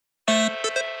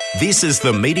This is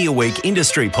the Media Week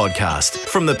Industry Podcast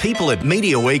from the people at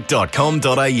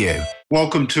MediaWeek.com.au.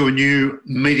 Welcome to a new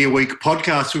Media Week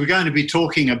podcast. We're going to be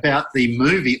talking about the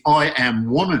movie I Am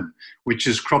Woman, which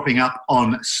is cropping up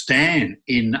on Stan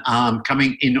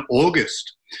coming in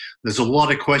August. There's a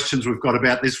lot of questions we've got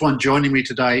about this one. Joining me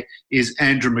today is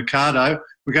Andrew Mercado.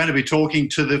 We're going to be talking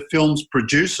to the film's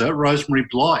producer, Rosemary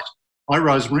Blight. Hi,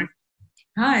 Rosemary.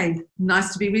 Hi,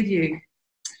 nice to be with you.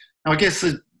 Now, I guess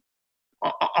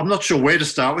I'm not sure where to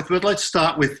start with, but let's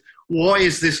start with why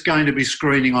is this going to be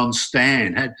screening on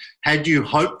Stan? Had you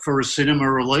hoped for a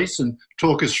cinema release? And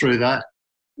talk us through that.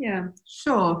 Yeah,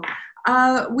 sure.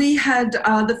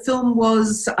 The film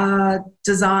was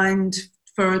designed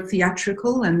for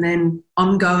theatrical and then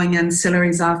ongoing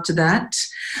ancillaries after that.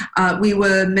 We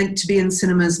were meant to be in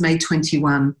cinemas May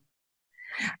 21.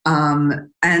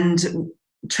 And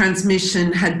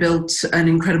Transmission had built an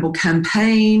incredible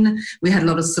campaign. We had a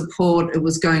lot of support. It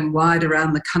was going wide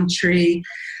around the country.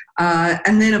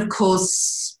 And then, of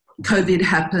course, COVID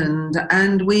happened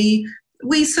and we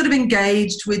sort of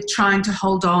engaged with trying to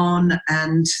hold on,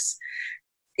 and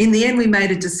in the end we made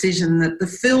a decision that the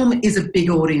film is a big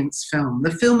audience film.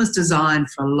 The film is designed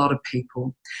for a lot of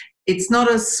people. It's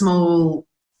not a small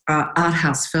art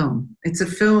house film. It's a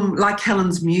film like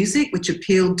Helen's Music, which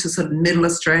appealed to sort of middle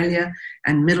Australia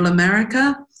and middle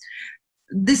America.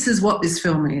 This is what this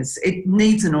film is. It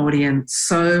needs an audience.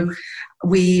 So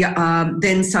we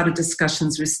then started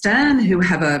discussions with Stan, who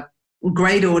have a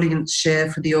great audience share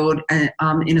for the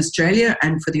in Australia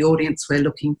and for the audience we're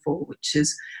looking for,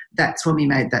 that's when we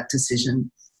made that decision.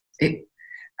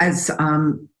 As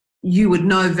you would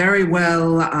know very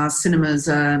well, cinemas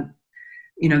are,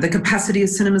 the capacity of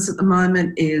cinemas at the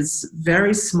moment is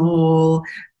very small.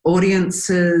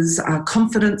 Audiences,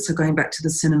 confidence of going back to the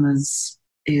cinemas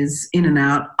is in and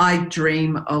out. I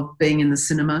dream of being in the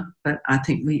cinema, but I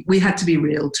think we had to be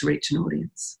real to reach an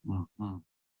audience. Mm-hmm.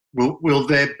 Will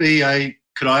there be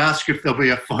could I ask if there'll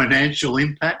be a financial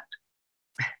impact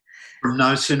from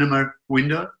no cinema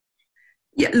window?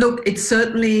 Yeah, look, it's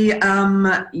certainly,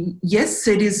 yes,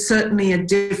 it is certainly a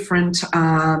different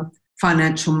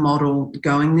financial model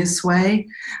going this way.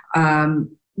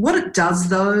 What it does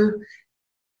though,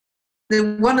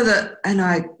 one of the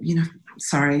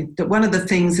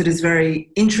things that is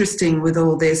very interesting with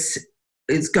all this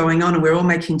is going on, and we're all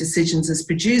making decisions as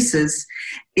producers,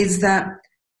 is that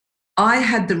I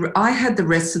had the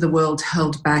rest of the world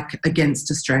held back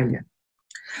against Australia,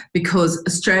 because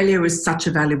Australia is such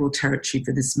a valuable territory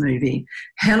for this movie.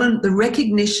 The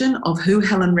recognition of who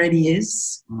Helen Reddy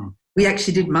is, we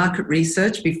actually did market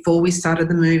research before we started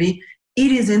the movie. It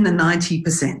is in the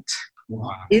 90%.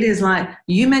 Wow. It is like,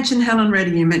 you mentioned Helen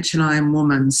Reddy, you mentioned I Am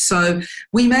Woman. So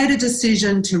we made a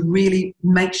decision to really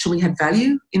make sure we had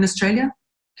value in Australia.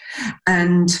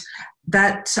 And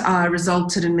that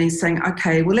resulted in me saying,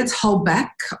 okay, well, let's hold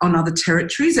back on other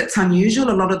territories. It's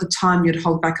unusual. A lot of the time you'd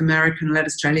hold back America and let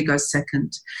Australia go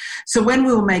second. So when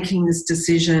we were making this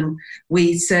decision,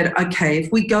 we said, okay, if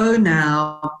we go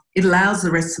now, it allows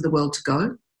the rest of the world to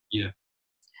go. Yeah.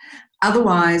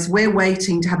 Otherwise, we're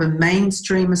waiting to have a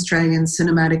mainstream Australian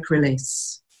cinematic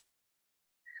release.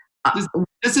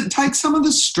 Does it take some of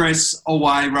the stress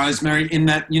away, Rosemary, in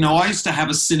that, I used to have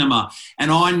a cinema, and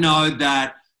I know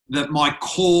that my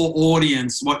core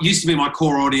audience, what used to be my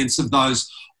core audience of those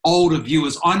older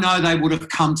viewers, I know they would have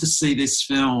come to see this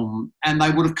film and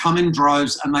they would have come in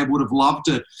droves and they would have loved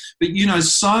it. But,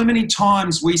 so many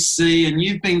times we see, and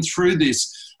you've been through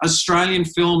this, Australian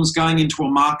films going into a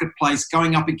marketplace,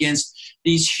 going up against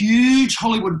these huge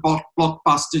Hollywood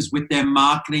blockbusters with their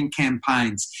marketing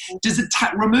campaigns. Does it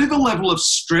remove a level of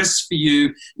stress for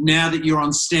you now that you're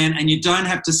on Stan and you don't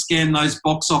have to scan those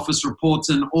box office reports,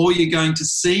 and all you're going to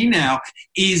see now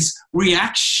is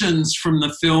reactions from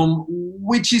the film,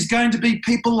 which is going to be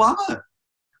people love it?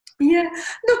 Yeah,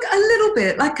 look, a little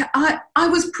bit. Like I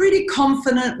was pretty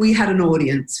confident we had an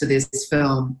audience for this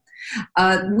film.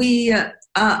 I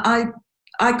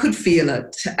could feel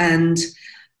it. And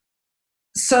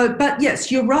so, but yes,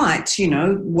 you're right.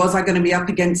 Was I going to be up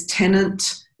against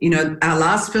Tenet? Our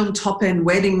last film, Top End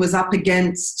Wedding, was up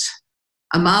against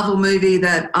a Marvel movie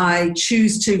that I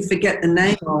choose to forget the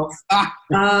name of.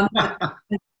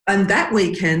 And that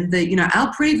weekend,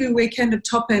 our preview weekend of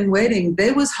Top End Wedding,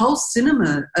 there was whole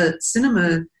cinema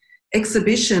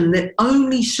exhibition that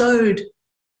only showed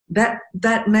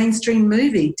that mainstream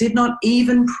movie, did not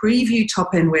even preview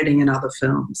Top End Wedding and other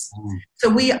films. So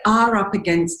we are up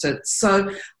against it.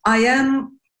 So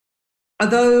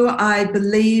although I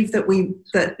believe that we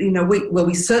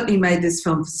certainly made this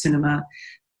film for cinema,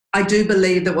 I do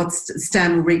believe that what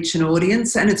Stan will reach an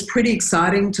audience, and it's pretty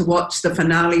exciting to watch the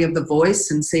finale of The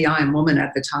Voice and see I Am Woman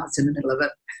advertised in the middle of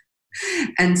it.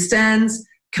 And Stan's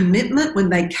commitment when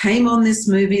they came on this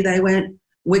movie, they went,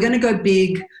 we're going to go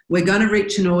big, we're going to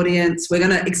reach an audience, we're going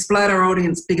to explode our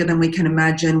audience bigger than we can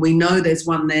imagine. We know there's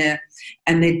one there,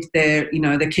 and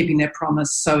they're keeping their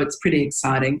promise, so it's pretty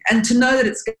exciting. And to know that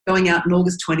it's going out in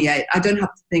August 28, I don't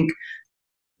have to think,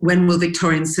 when will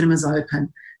Victorian cinemas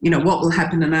open? What will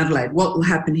happen in Adelaide? What will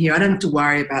happen here? I don't have to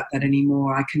worry about that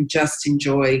anymore. I can just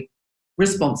enjoy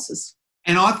responses.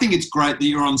 And I think it's great that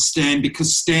you're on Stan,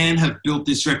 because Stan have built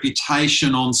this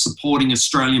reputation on supporting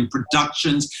Australian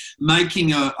productions,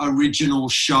 making original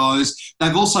shows.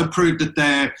 They've also proved that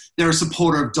they're a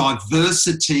supporter of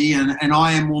diversity, and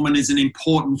I Am Woman is an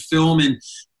important film in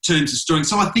terms of story.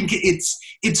 So I think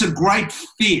it's a great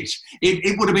fit.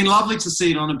 It would have been lovely to see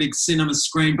it on a big cinema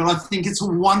screen, but I think it's a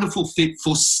wonderful fit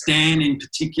for Stan in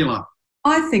particular.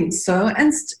 I think so.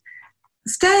 And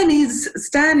Stan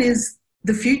is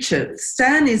the future.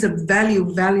 Stan is a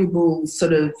valuable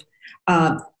sort of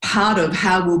part of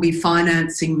how we'll be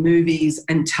financing movies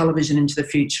and television into the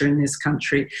future in this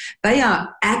country. They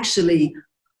are actually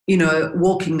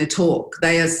walking the talk.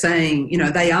 They are saying,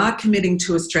 they are committing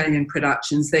to Australian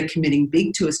productions. They're committing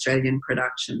big to Australian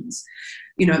productions.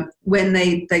 When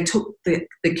they took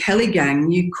the Kelly Gang,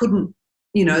 you couldn't,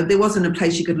 there wasn't a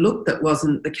place you could look that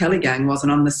wasn't, the Kelly Gang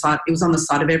wasn't on the side. It was on the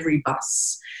side of every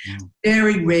bus. Mm.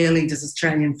 Very rarely does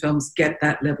Australian films get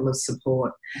that level of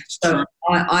support. So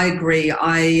I agree.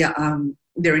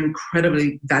 They're an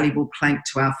incredibly valuable plank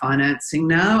to our financing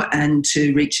now and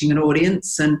to reaching an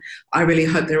audience. And I really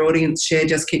hope their audience share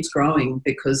just keeps growing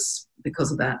because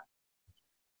of that.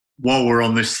 While we're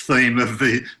on this theme of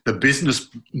the business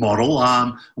model,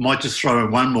 I might just throw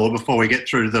in one more before we get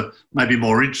through the maybe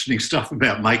more interesting stuff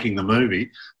about making the movie.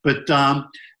 But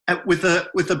with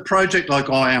a project like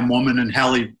I Am Woman and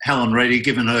Helen Reddy,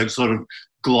 given her sort of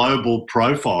global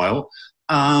profile,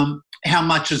 how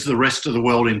much is the rest of the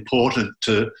world important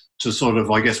to sort of,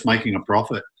 I guess, making a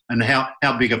profit? And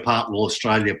how big a part will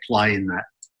Australia play in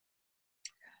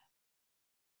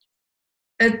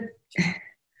that?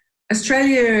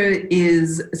 Australia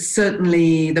is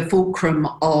certainly the fulcrum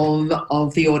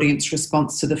of the audience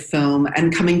response to the film,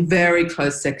 and coming very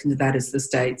close second to that is the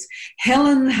States.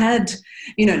 Helen had,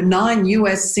 9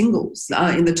 US singles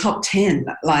in the top 10.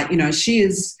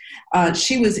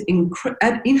 She was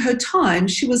in her time,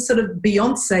 she was sort of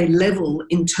Beyonce level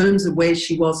in terms of where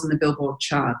she was in the Billboard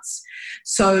charts.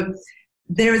 So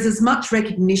there is as much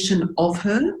recognition of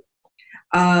her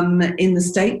in the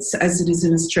States as it is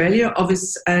in Australia,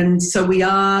 obviously, and so we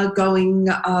are going.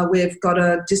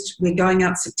 We're going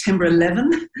out September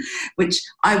 11, which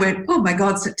I went, oh my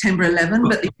God, September 11.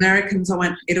 But the Americans, I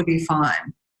went, it'll be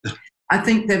fine. I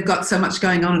think they've got so much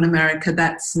going on in America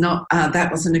that's not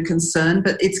that wasn't a concern,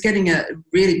 but it's getting a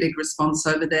really big response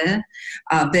over there.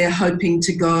 They're hoping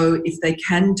to go, if they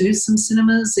can do some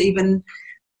cinemas, even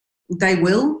they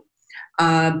will.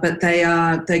 But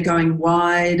they're going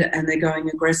wide and they're going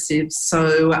aggressive.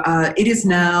 So it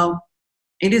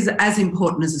is as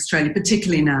important as Australia,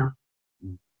 particularly now.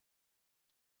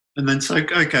 And then, so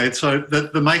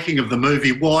the making of the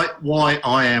movie, why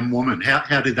I Am Woman?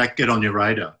 How did that get on your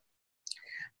radar?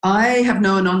 I have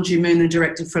known Anju Moon, the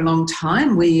director, for a long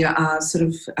time. We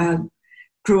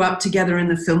grew up together in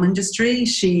the film industry.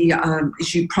 She,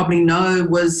 as you probably know,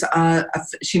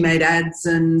 she made ads,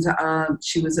 and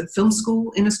she was at film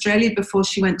school in Australia before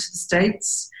she went to the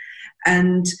States.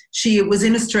 And she was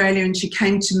in Australia, and she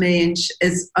came to me, and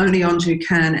as only Anju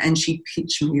can, and she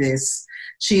pitched me this.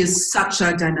 She is such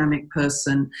a dynamic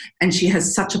person, and she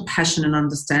has such a passion and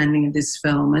understanding of this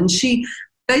film. And she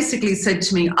basically said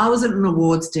to me, I was at an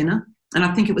awards dinner, and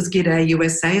I think it was G'day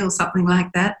USA or something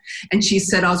like that. And she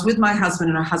said, I was with my husband,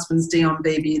 and her husband's Dion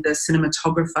Beebe, the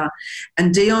cinematographer.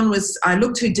 And I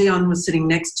looked who Dion was sitting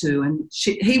next to, and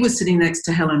he was sitting next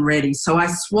to Helen Reddy. So I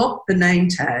swapped the name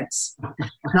tags,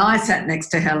 and I sat next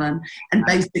to Helen. And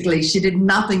basically she did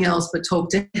nothing else but talk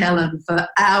to Helen for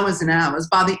hours and hours.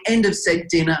 By the end of said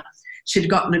dinner, she'd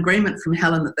got an agreement from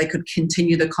Helen that they could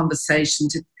continue the conversation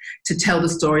to tell the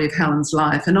story of Helen's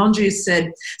life. And Anju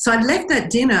said, so I left that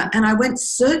dinner and I went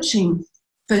searching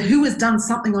for who has done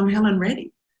something on Helen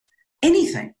Reddy.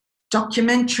 Anything.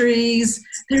 Documentaries.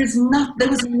 There was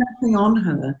nothing on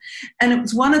her. And it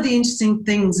was one of the interesting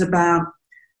things about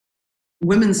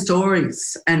women's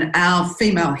stories and our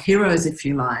female heroes, if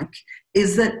you like,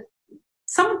 is that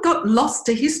some got lost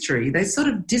to history. They sort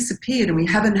of disappeared, and we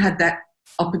haven't had that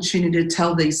opportunity to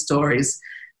tell these stories.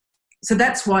 So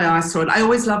that's why I saw it. I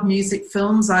always love music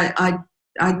films. I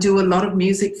I do a lot of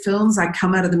music films. I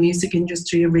come out of the music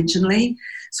industry originally,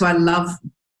 so I love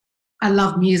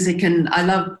music, and I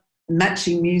love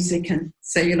matching music and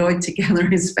celluloid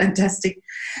together is fantastic.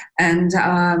 And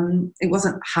it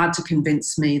wasn't hard to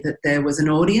convince me that there was an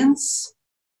audience.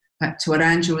 Back to what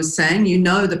Andrew was saying,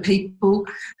 the people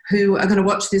who are going to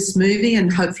watch this movie,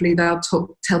 and hopefully they'll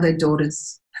tell their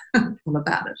daughters all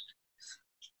about it.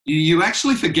 You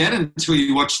actually forget until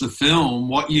you watch the film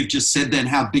what you've just said then,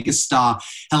 how big a star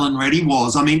Helen Reddy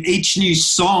was. I mean, each new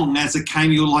song as it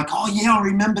came, you were like, oh, yeah, I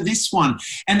remember this one.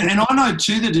 And I know,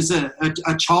 too, that as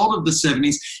a child of the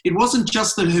 70s, it wasn't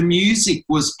just that her music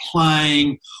was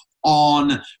playing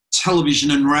on television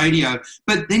and radio,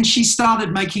 but then she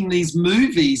started making these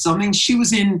movies. I mean, she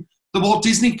was in the Walt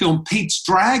Disney film Pete's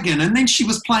Dragon, and then she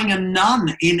was playing a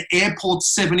nun in Airport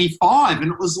 75,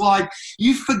 and it was like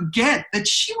you forget that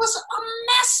she was a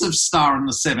massive star in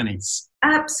the 70s.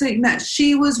 Absolutely, Matt.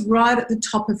 She was right at the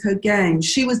top of her game.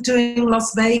 She was doing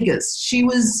Las Vegas. She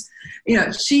was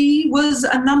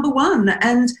a number one,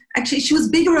 and actually she was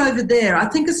bigger over there. I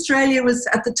think Australia was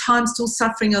at the time still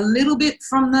suffering a little bit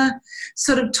from the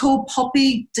sort of tall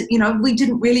poppy, we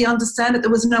didn't really understand it.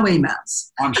 There was no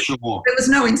emails. I'm sure. There was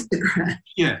no Instagram.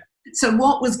 Yeah. So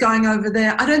what was going over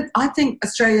there? I think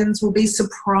Australians will be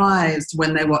surprised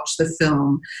when they watch the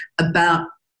film about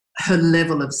her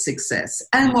level of success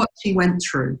and what she went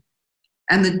through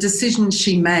and the decisions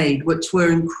she made, which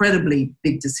were incredibly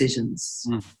big decisions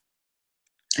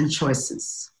and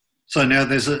choices. So now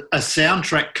there's a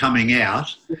soundtrack coming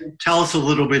out. Tell us a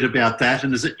little bit about that.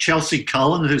 And is it Chelsea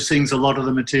Cullen who sings a lot of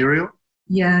the material?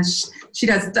 Yeah, she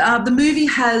does. The movie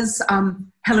has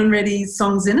Helen Reddy's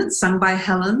songs in it, sung by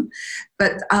Helen.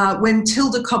 But when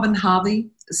Tilda Cobham-Hervey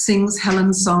sings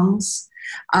Helen's songs,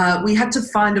 we had to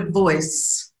find a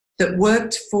voice that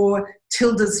worked for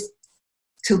Tilda's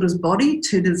body,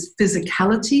 Tilda's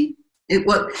physicality.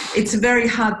 It's a very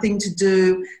hard thing to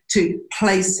do, to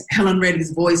place Helen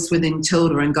Reddy's voice within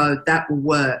Tilda and go, that will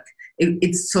work.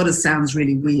 It sort of sounds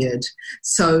really weird.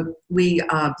 So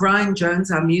Brian Jones,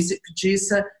 our music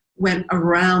producer, went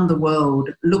around the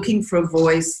world looking for a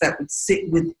voice that would sit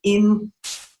within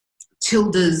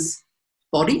Tilda's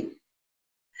body,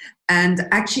 and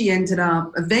actually ended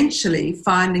up eventually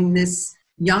finding this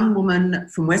young woman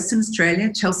from Western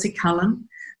Australia, Chelsea Cullen,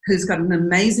 who's got an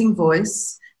amazing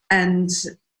voice, and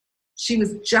she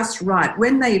was just right.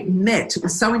 When they met, it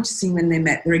was so interesting when they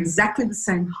met. They're exactly the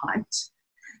same height,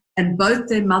 and both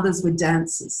their mothers were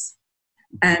dancers,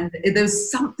 and there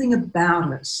was something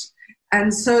about it.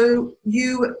 And so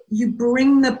you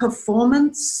bring the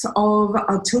performance of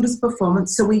Tilda's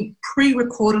performance. So we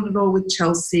pre-recorded it all with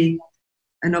Chelsea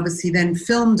and obviously then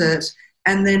filmed it.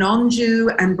 And then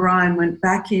Anju and Brian went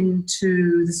back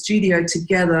into the studio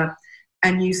together,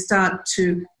 and you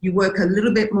work a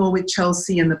little bit more with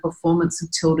Chelsea and the performance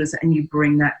of Tilda's, and you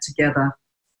bring that together.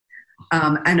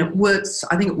 And it works.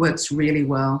 I think it works really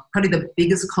well. Probably the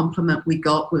biggest compliment we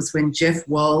got was when Jeff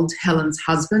Wald, Helen's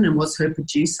husband and was her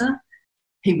producer,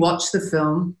 he watched the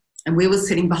film, and we were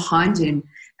sitting behind him,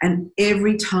 and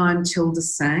every time Tilda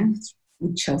sang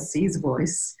with Chelsea's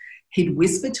voice, he'd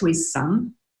whisper to his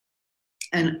son,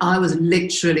 and I was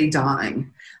literally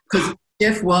dying because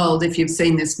Jeff Wald, if you've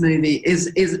seen this movie,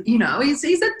 is he's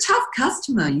a tough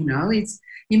customer.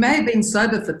 He may have been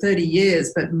sober for 30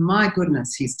 years, but my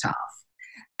goodness, he's tough.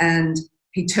 And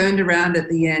he turned around at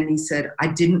the end. He said, "I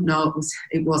didn't know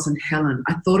it wasn't Helen.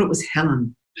 I thought it was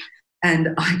Helen."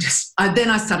 And then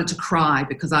I started to cry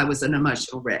because I was an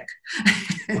emotional wreck.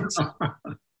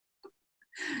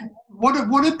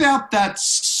 What about that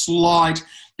slight?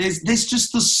 There's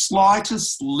just the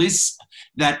slightest lisp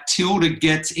that Tilda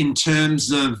gets in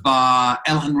terms of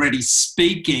Helen Reddy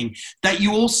speaking that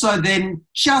you also then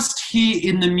just hear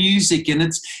in the music, and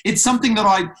it's something that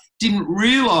I didn't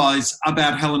realise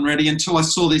about Helen Reddy until I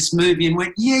saw this movie and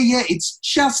went, yeah, it's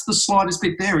just the slightest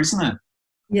bit there, isn't it?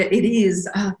 Yeah, it is.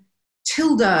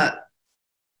 Tilda,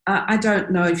 I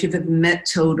don't know if you've ever met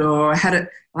Tilda or had it,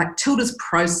 like Tilda's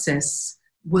process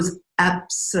was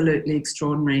absolutely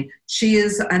extraordinary. She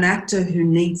is an actor who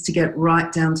needs to get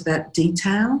right down to that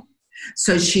detail.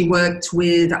 So she worked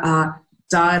with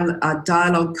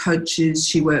dialogue coaches,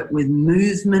 she worked with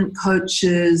movement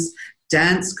coaches,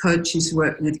 dance coaches, who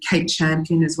worked with Kate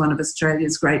Champion, who's one of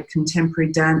Australia's great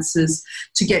contemporary dancers,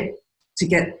 to get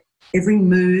every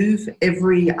move,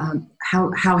 every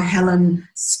how Helen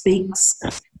speaks.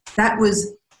 That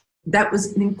was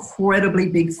an incredibly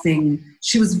big thing.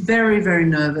 She was very, very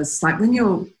nervous. Like when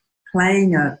you're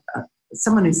playing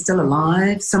someone who's still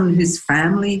alive, someone whose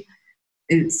family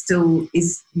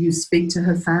you speak to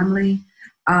her family.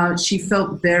 she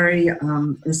felt very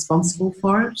responsible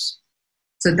for it.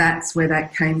 So that's where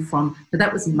that came from. But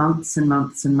that was months and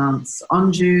months and months.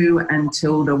 Anju and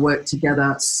Tilda worked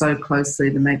together so closely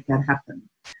to make that happen.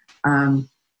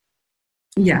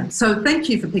 So thank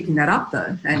you for picking that up,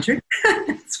 though, Andrew.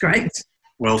 It's great.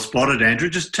 Well spotted, Andrew.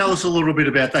 Just tell us a little bit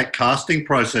about that casting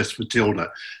process for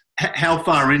Tilda. How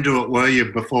far into it were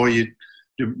you before you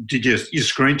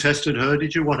screen tested her?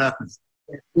 Did you? What happened?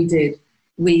 We did.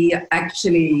 We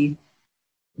actually,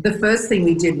 the first thing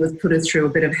we did was put her through a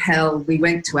bit of hell. We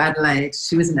went to Adelaide.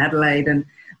 She was in Adelaide, and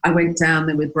I went down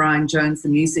there with Brian Jones, the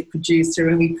music producer,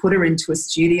 and we put her into a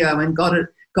studio and got her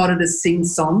to sing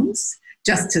songs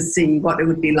just to see what it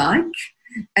would be like.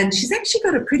 And she's actually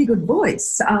got a pretty good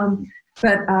voice.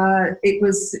 But it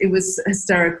was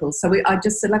hysterical. So I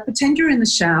just said, like, pretend you're in the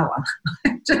shower.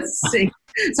 Just sing.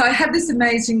 So I have this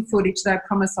amazing footage that I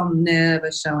promise I'll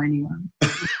never show anyone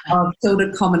of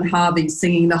Tilda Cobham-Hervey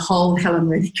singing the whole Helen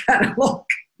Reddy catalogue.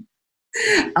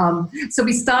 So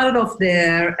we started off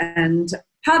there, and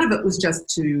part of it was just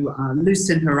to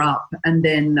loosen her up, and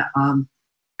then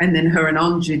her and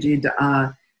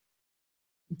Anju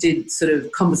did sort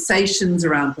of conversations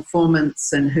around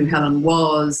performance and who Helen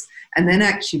was. And then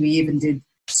actually we even did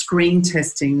screen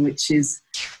testing, which is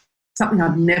something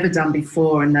I've never done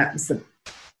before. And that was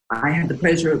I had the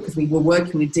pleasure of, because we were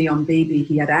working with Dion Beebe,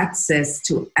 he had access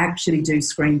to actually do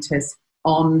screen tests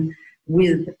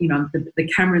with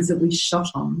the cameras that we shot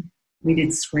on. We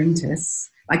did screen tests,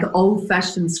 like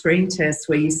old-fashioned screen tests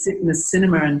where you sit in the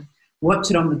cinema and watch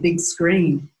it on the big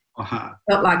screen. Uh-huh.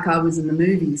 Felt like I was in the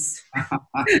movies.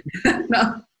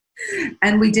 No.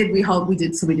 And we did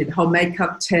whole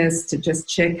makeup tests to just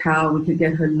check how we could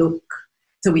get her look.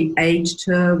 So we aged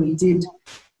her.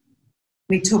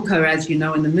 We took her, as you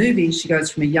know, in the movie, she goes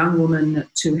from a young woman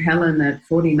to Helen at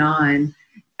 49,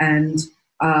 and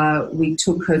we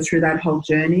took her through that whole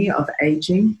journey of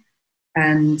aging.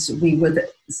 And so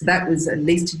that was at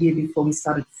least a year before we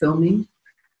started filming.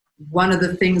 One of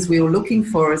the things we were looking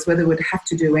for is whether we'd have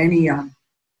to do any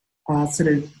sort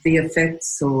of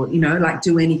VFX or, like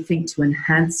do anything to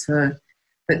enhance her.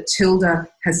 But Tilda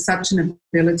has such an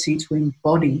ability to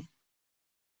embody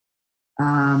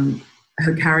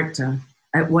her character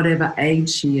at whatever age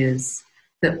she is,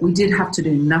 that we did have to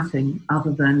do nothing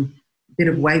other than a bit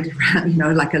of weight around,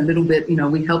 like a little bit,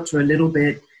 we helped her a little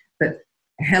bit. But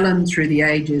Helen through the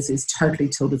ages is totally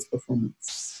Tilda's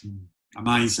performance.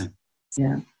 Amazing.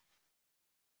 Yeah.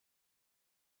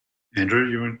 Andrew,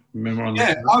 you remember on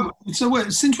that? Yeah. So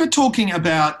since we're talking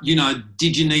about,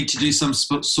 did you need to do some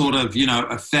sort of,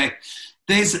 effect,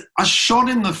 there's a shot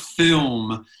in the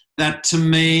film that to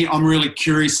me I'm really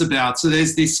curious about. So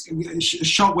there's this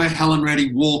shot where Helen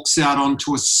Reddy walks out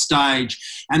onto a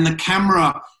stage and the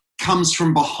camera comes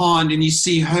from behind and you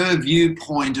see her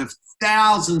viewpoint of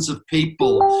thousands of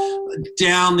people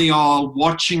down the aisle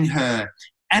watching her.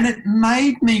 And it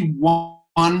made me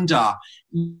wonder,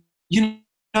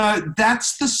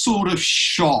 that's the sort of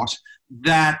shot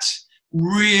that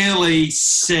really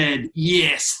said,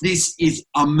 yes, this is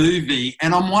a movie.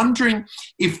 And I'm wondering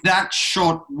if that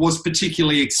shot was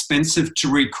particularly expensive to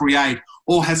recreate,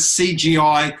 or has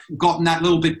CGI gotten that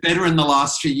little bit better in the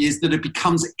last few years that it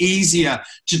becomes easier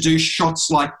to do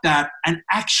shots like that and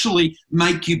actually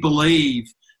make you believe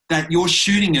that you're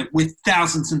shooting it with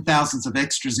thousands and thousands of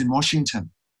extras in Washington?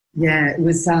 Yeah, it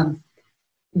was...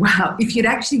 Wow, if you'd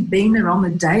actually been there on the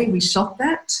day we shot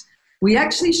that, we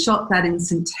actually shot that in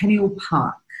Centennial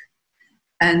Park.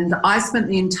 And I spent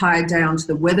the entire day onto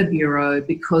the Weather Bureau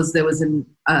because there was a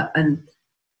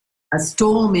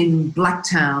storm in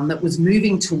Blacktown that was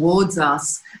moving towards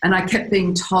us. And I kept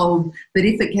being told that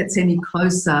if it gets any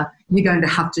closer, you're going to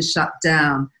have to shut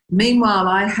down. Meanwhile,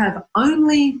 I have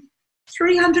only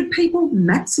 300 people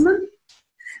maximum.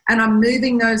 And I'm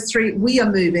moving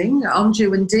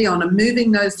Anju and Dion are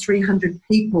moving those 300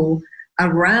 people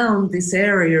around this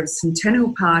area of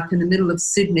Centennial Park in the middle of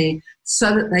Sydney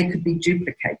so that they could be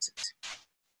duplicated.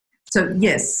 So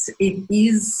yes, it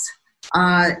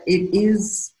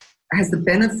has the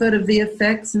benefit of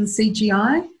VFX and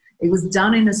CGI. It was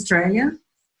done in Australia,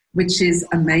 which is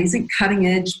amazing, cutting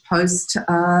edge post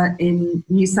in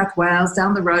New South Wales,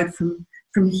 down the road from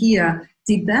here,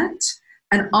 did that.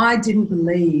 And I didn't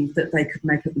believe that they could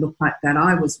make it look like that.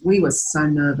 We were so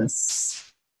nervous.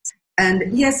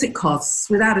 And yes, it costs,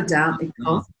 without a doubt, it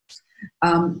costs.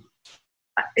 The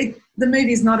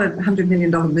movie is not a $100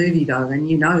 million movie though, and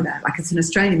you know that. Like, it's an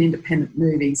Australian independent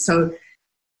movie. So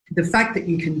the fact that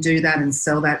you can do that and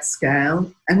sell that scale,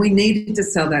 and we needed to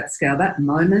sell that scale, that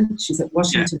moment, she's at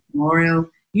Washington Memorial,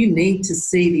 you need to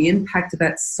see the impact of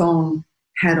that song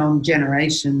had on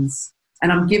generations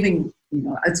and I'm giving,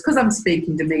 it's because I'm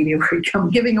speaking to Media Week, I'm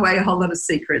giving away a whole lot of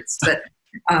secrets, but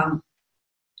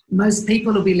most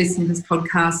people who'll be listening to this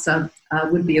podcast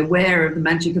would be aware of the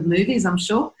magic of movies, I'm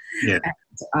sure. Yeah.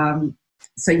 And,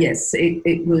 so, yes,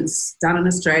 it was done in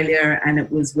Australia, and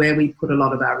it was where we put a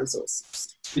lot of our resources.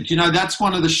 But, that's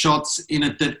one of the shots in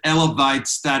it that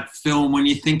elevates that film when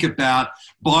you think about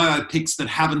biopics that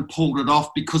haven't pulled it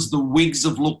off because the wigs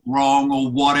have looked wrong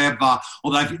or whatever,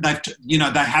 or they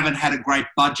haven't had a great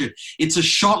budget. It's a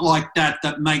shot like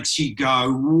that makes you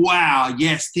go, wow,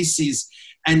 yes, this is...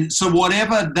 And so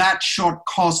whatever that shot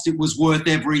cost, it was worth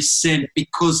every cent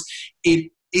because it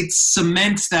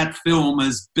cements that film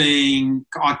as being,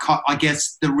 I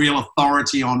guess, the real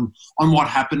authority on what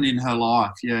happened in her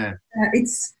life. Yeah,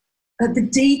 it's the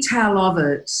detail of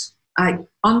it.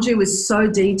 Anju is so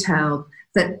detailed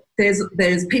that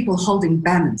there's people holding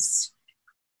banners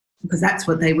because that's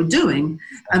what they were doing,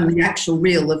 and the actual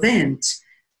real event.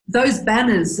 Those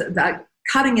banners, that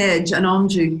cutting edge, and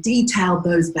Anju detailed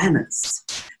those banners.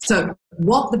 So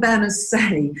what the banners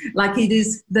say, like it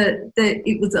is that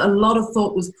it was a lot of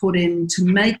thought was put into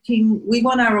making. We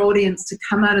want our audience to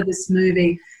come out of this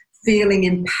movie feeling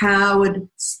empowered,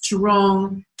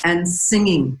 strong, and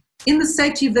singing in the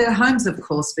safety of their homes, of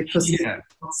course, because it's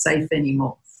not safe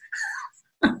anymore.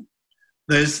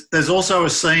 There's also a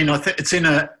scene. I think it's in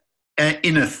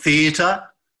a theatre.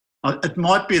 It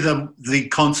might be the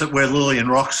concert where Lillian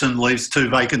Roxon leaves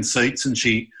 2 vacant seats and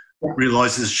she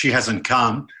realises she hasn't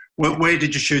come. Where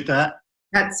did you shoot that?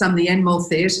 That's the Enmore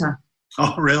Theatre.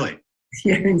 Oh, really?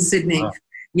 Yeah, in Sydney. Oh.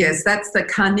 Yes, that's the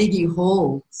Carnegie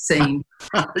Hall scene.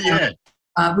 Yeah.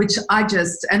 Which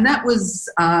and that was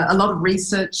a lot of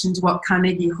research into what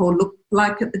Carnegie Hall looked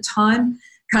like at the time.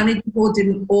 Carnegie Hall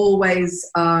didn't always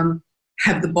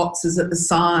have the boxes at the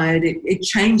side. It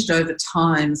changed over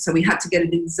time. So we had to get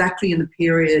it exactly in the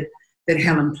period that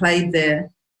Helen played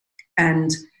there and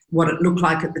what it looked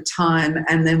like at the time.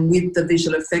 And then with the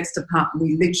visual effects department,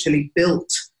 we literally built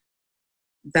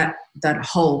that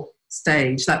whole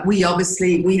stage. Like we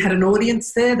had an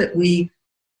audience there that we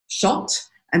shot,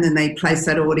 and then they placed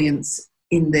that audience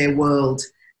in their world.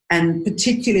 And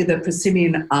particularly the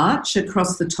proscenium arch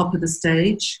across the top of the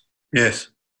stage. Yes.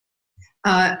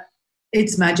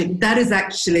 It's magic. That is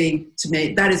actually, to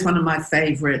me, that is one of my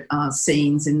favourite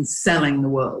scenes in selling the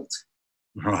world.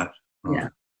 Right. Yeah.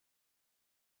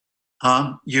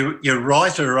 Your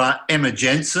writer, Emma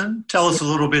Jensen, tell us a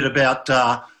little bit about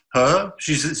her.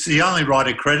 She's the only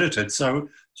writer credited, so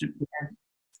she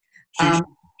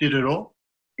did it all?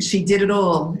 She did it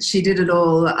all. She did it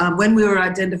all. When we were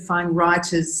identifying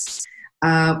writers,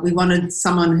 we wanted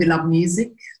someone who loved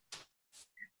music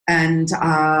and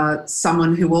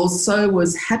someone who also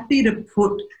was happy to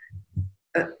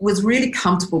was really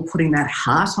comfortable putting that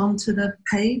heart onto the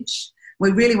page. We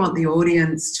really want the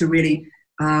audience to really...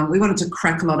 we wanted to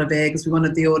crack a lot of eggs. We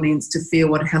wanted the audience to feel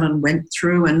what Helen went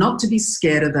through and not to be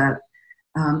scared of that,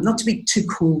 not to be too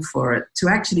cool for it, to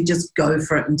actually just go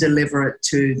for it and deliver it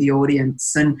to the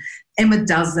audience. And Emma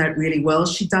does that really well.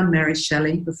 She'd done Mary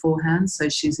Shelley beforehand, so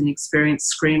she's an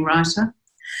experienced screenwriter.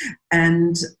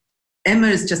 And Emma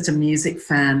is just a music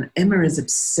fan. Emma is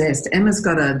obsessed. Emma's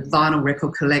got a vinyl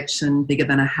record collection bigger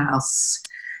than a house.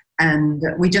 And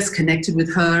we just connected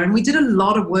with her, and we did a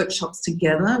lot of workshops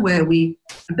together where a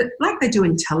bit like they do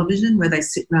in television, where they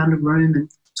sit around a room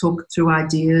and talk through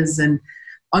ideas. And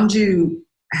Anju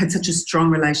had such a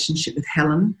strong relationship with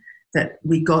Helen that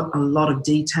we got a lot of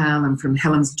detail, and from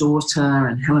Helen's daughter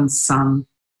and Helen's son.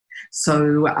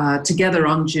 So together,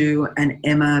 Anju and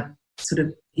Emma sort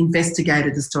of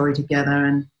investigated the story together,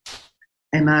 and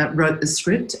Emma wrote the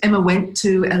script. Emma went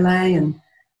to LA and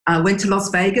went to Las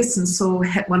Vegas and saw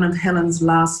one of Helen's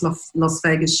last Las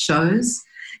Vegas shows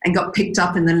and got picked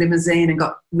up in the limousine and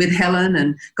got with Helen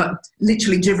and got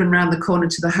literally driven around the corner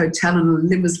to the hotel in a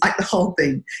limousine, like the whole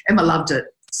thing. Emma loved it.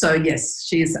 So, yes,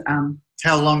 she's...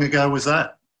 How long ago was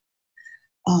that?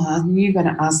 Oh, I knew you were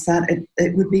going to ask that.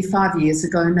 It would be 5 years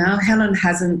ago now. Helen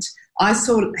hasn't... I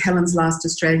saw Helen's last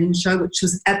Australian show, which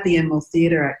was at the Enmore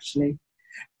Theatre, actually.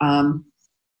 And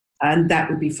that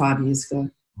would be 5 years ago.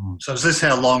 So is this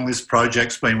how long this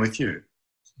project's been with you?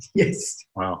 Yes.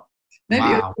 Wow. Maybe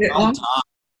a bit long.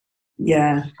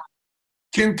 Yeah.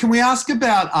 Can we ask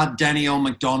about Danielle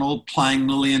MacDonald playing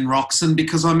Lillian Roxon?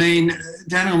 Because, I mean,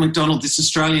 Danielle MacDonald, this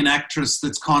Australian actress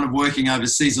that's kind of working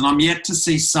overseas, and I'm yet to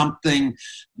see something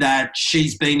that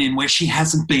she's been in where she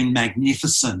hasn't been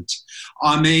magnificent.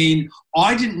 I mean,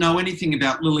 I didn't know anything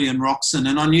about Lillian Roxon,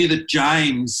 and I knew that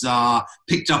James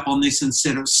picked up on this and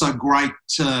said it was so great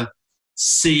to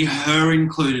see her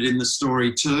included in the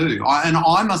story too.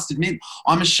 I must admit,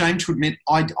 I'm ashamed to admit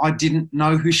I didn't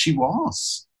know who she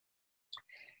was.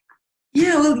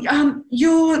 Yeah, well,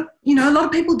 a lot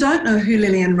of people don't know who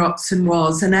Lillian Roxon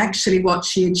was and actually what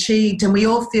she achieved, and we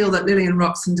all feel that Lillian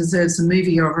Roxon deserves a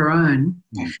movie of her own.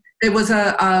 Mm. There was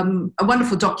a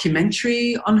wonderful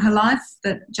documentary on her life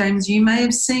that, James, you may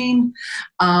have seen,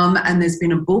 and there's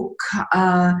been a book.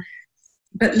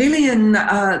 But Lillian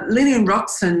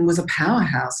Roxon was a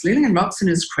powerhouse. Lillian Roxon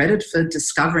is credited for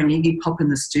discovering Iggy Pop and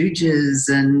the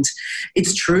Stooges, and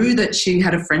it's true that she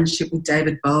had a friendship with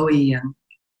David Bowie,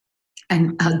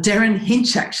 and Darren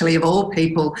Hinch, actually, of all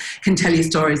people, can tell you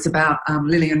stories about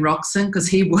Lillian Roxon because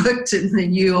he worked in the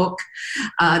New York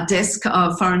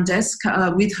foreign desk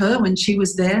with her when she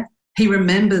was there. He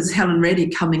remembers Helen Reddy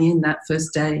coming in that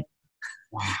first day.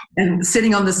 Wow. And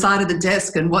sitting on the side of the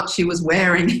desk and what she was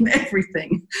wearing and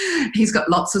everything. He's got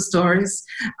lots of stories.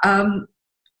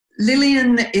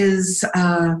 Lillian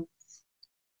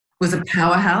was a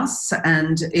powerhouse,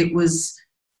 and it was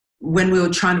when we were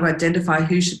trying to identify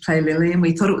who should play Lillian,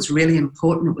 we thought it was really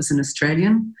important it was an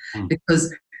Australian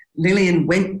because Lillian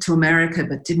went to America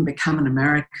but didn't become an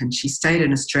American. She stayed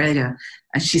in Australia,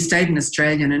 and she stayed an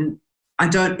Australian. And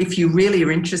if you really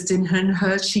are interested in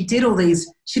her, she did early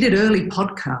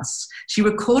podcasts. She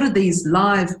recorded these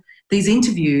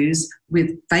interviews with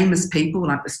famous people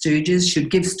like the Stooges. She'd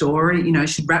give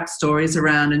she'd wrap stories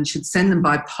around and she'd send them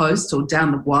by post or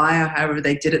down the wire, however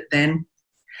they did it then.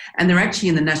 And they're actually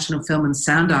in the National Film and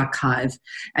Sound Archive,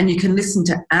 and you can listen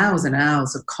to hours and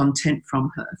hours of content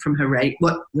from her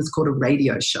what was called a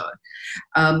radio show.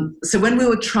 So when we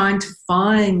were trying to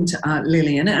find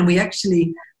Lillian, and we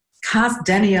actually cast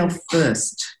Danielle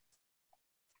first,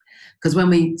 because when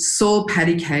we saw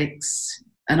Patty Cakes,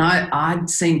 and I'd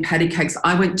seen Patty Cakes,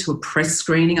 I went to a press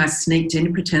screening. I sneaked in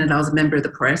and pretended I was a member of the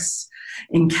press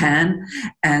in Cannes,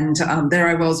 and there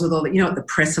I was with all the, what the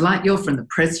press are like. You're from the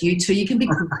press, you too. You can be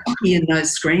grumpy in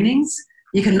those screenings.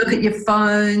 You can look at your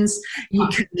phones. You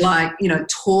can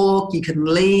talk. You can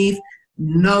leave.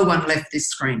 No one left this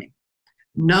screening.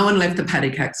 No one left the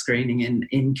Patty Cake screening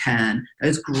in Cannes.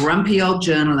 Those grumpy old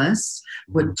journalists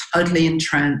were totally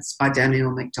entranced by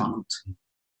Danielle MacDonald,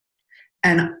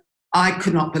 and I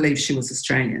could not believe she was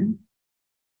Australian.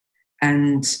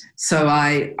 And so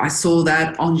I saw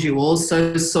that. Anju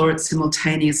also saw it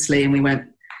simultaneously, and we went,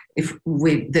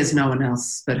 there's no one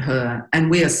else but her.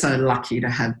 And we are so lucky to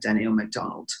have Danielle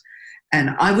MacDonald.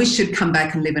 And I wish she'd come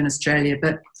back and live in Australia,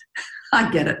 but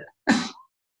I get it.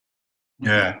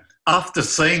 Yeah. After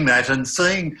seeing that and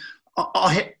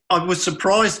I was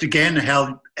surprised again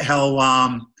how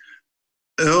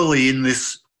early in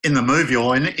the movie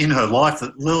or in her life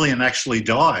that Lillian actually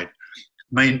died.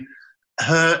 I mean,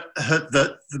 her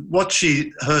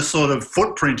sort of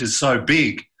footprint is so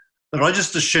big that I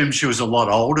just assumed she was a lot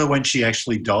older when she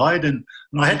actually died, and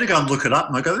I had to go and look it up,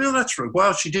 and I go, oh, that's right.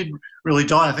 Well, she did really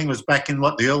die. I think it was back in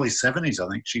the early 70s. I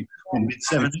think mid-70s.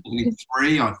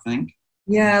 73, I think.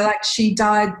 Yeah, like she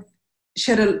died.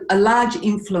 She had a large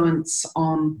influence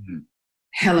on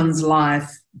Helen's life,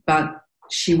 but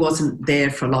she wasn't there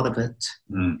for a lot of it.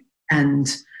 And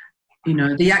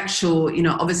the actual,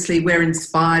 obviously we're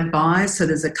inspired by, so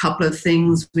there's a couple of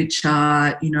things which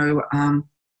are,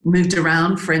 moved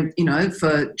around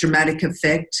for dramatic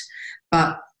effect.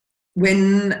 But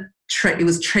when it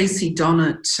was Tracy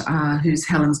Donnett, who's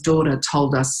Helen's daughter,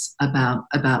 told us about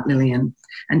Lillian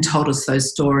and told us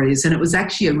those stories. And it was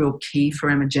actually a real key for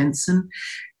Emma Jensen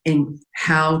in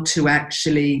how to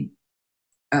actually,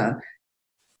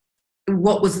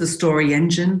 what was the story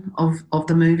engine of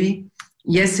the movie.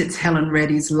 Yes, it's Helen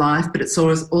Reddy's life, but it's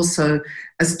also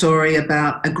a story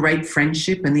about a great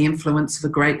friendship and the influence of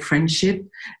a great friendship,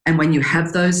 and when you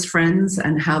have those friends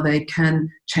and how they can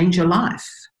change your life.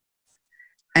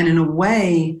 And in a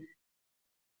way,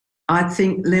 I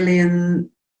think Lillian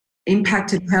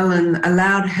impacted Helen,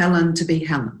 allowed Helen to be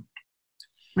Helen.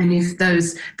 And if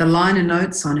the liner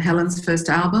notes on Helen's first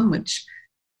album, which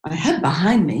I have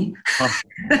behind me,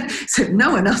 so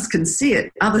no one else can see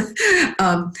it,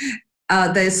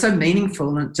 they're so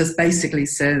meaningful, and it just basically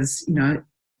says,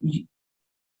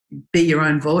 be your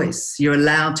own voice. You're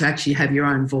allowed to actually have your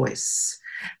own voice.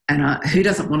 And who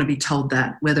doesn't want to be told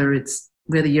that, whether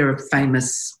you're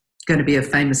going to be a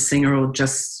famous singer or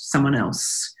just someone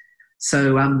else.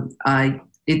 So I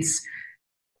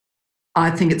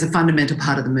think it's a fundamental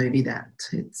part of the movie that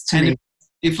it's to me.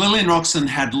 if Lillian Roxon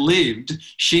had lived,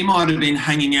 she might have been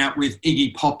hanging out with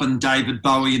Iggy Pop and David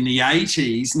Bowie in the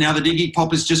 80s. Now that Iggy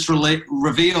Pop has just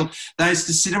revealed they used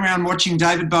to sit around watching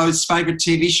David Bowie's favourite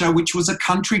TV show, which was A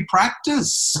Country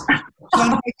Practice. So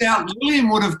no doubt Lillian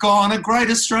would have gone, a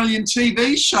great Australian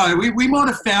TV show. We might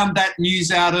have found that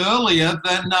news out earlier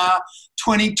than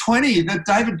 2020, that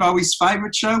David Bowie's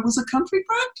favourite show was A Country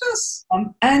Practice.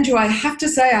 Andrew, I have to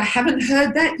say I haven't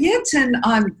heard that yet, and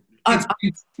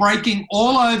It's breaking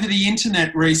all over the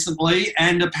internet recently,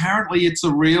 and apparently it's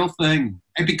a real thing.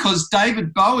 And because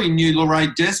David Bowie knew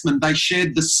Lorraine Desmond, they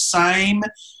shared the same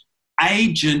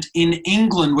agent in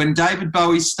England when David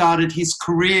Bowie started his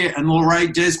career and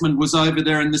Lorraine Desmond was over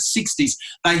there in the 60s.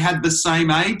 They had the same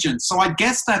agent. So I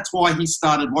guess that's why he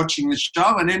started watching the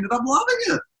show and ended up loving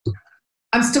it.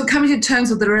 I'm still coming to terms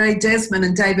with Lorraine Desmond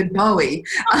and David Bowie.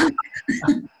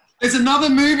 There's another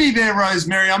movie there,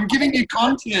 Rosemary. I'm giving you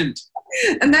content.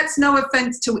 And that's no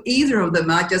offence to either of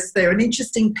them. They're an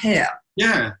interesting pair.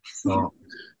 Yeah. Oh.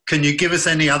 Can you give us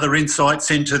any other insights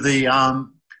into the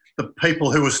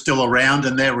people who are still around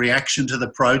and their reaction to the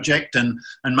project, and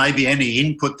maybe any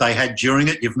input they had during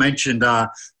it? You've mentioned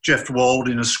Jeff Wald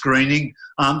in a screening.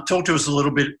 Talk to us a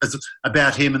little bit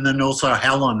about him, and then also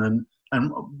Helen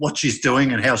and what she's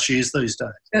doing and how she is these days.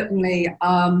 Certainly.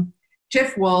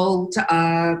 Jeff Wald,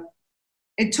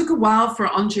 it took a while for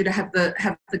Andrew to have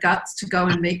the guts to go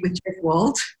and meet with Jeff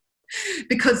Wald,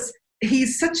 because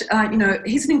he's such,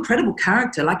 he's an incredible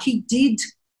character. Like he did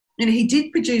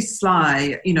produce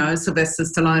Sly, Sylvester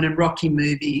Stallone and Rocky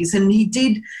movies, and he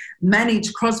did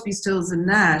manage Crosby, Stills and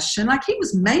Nash, and like he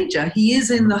was major. He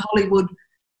is in the Hollywood,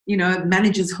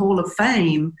 Managers Hall of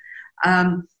Fame,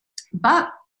 but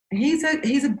he's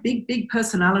a big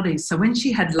personality. So when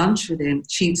she had lunch with him,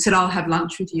 she said, "I'll have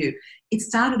lunch with you." It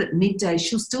started at midday.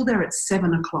 She was still there at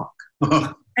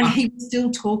 7:00, and he was still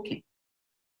talking.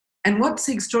 And what's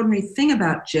the extraordinary thing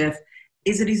about Jeff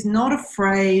is that he's not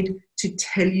afraid to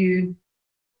tell you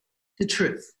the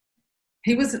truth.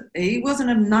 He wasn't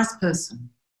a nice person.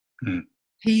 Mm.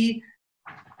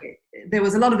 There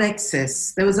was a lot of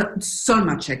excess. There was so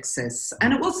much excess.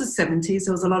 And it was the 70s.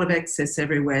 There was a lot of excess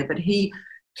everywhere. But he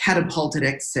catapulted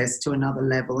excess to another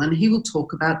level. And he will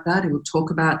talk about that. He will talk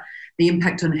about the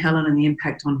impact on Helen and the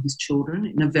impact on his children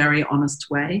in a very honest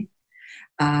way.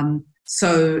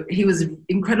 So he was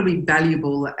incredibly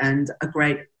valuable and a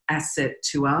great asset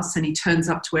to us. And he turns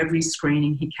up to every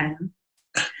screening he can.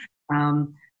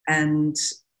 And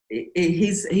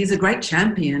he's a great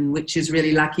champion, which is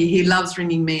really lucky. He loves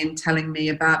ringing me and telling me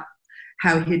about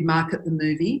how he'd market the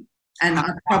movie. And I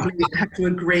probably have to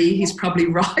agree, he's probably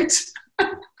right,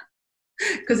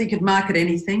 because he could market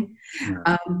anything.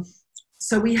 Yeah.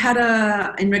 So we had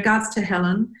in regards to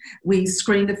Helen, we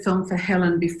screened the film for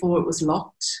Helen before it was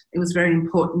locked. It was very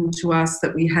important to us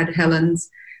that we had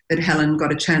that Helen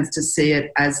got a chance to see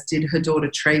it, as did her daughter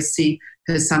Tracy,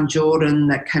 her son Jordan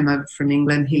that came over from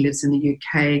England. He lives in the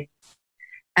UK.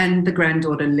 And the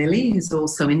granddaughter Lily, who's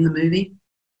also in the movie.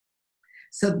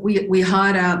 So we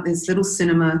hired out this little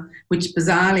cinema, which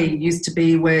bizarrely used to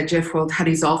be where Jeff Wald had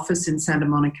his office in Santa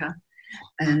Monica.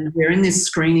 And we're in this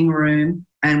screening room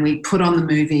and we put on the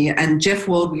movie. And Jeff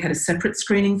Wald we had a separate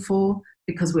screening for,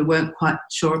 because we weren't quite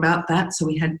sure about that. So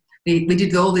we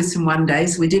did all this in one day.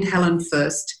 So we did Helen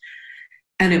first.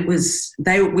 And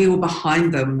we were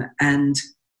behind them. And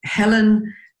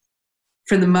Helen,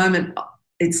 from the moment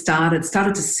it started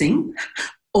to sing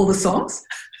all the songs.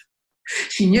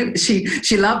 She knew,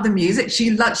 she loved the music.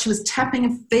 She was tapping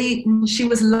her feet and she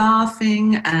was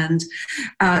laughing, and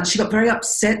she got very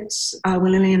upset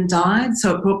when Lillian died,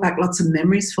 so it brought back lots of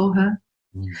memories for her.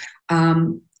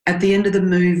 At the end of the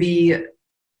movie,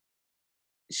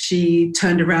 she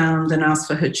turned around and asked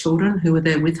for her children who were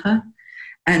there with her.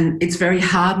 And it's very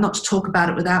hard not to talk about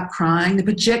it without crying. The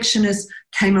projectionist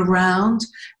came around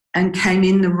and came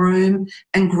in the room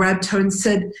and grabbed her and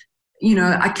said,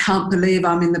 "I can't believe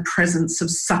I'm in the presence of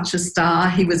such a star."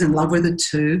 He was in love with her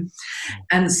too.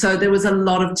 And so there was a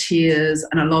lot of tears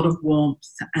and a lot of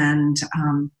warmth and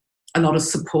a lot of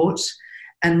support.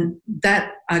 And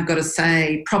that, I've got to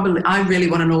say, probably I really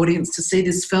want an audience to see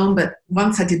this film, but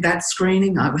once I did that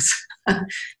screening, I was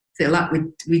feel like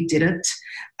we did it.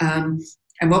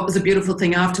 And what was a beautiful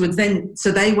thing afterwards,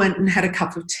 so they went and had a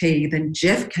cup of tea. Then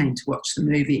Jeff came to watch the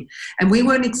movie. And we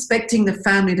weren't expecting the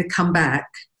family to come back.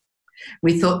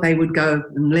 We thought they would go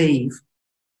and leave.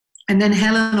 And then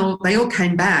they all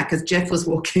came back as Jeff was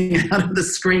walking out of the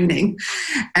screening.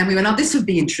 And we went, "Oh, this would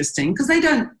be interesting," because they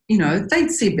don't, they'd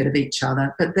see a bit of each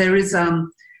other. But there is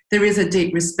a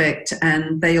deep respect,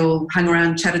 and they all hung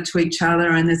around, chatted to each other,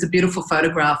 and there's a beautiful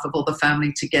photograph of all the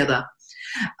family together.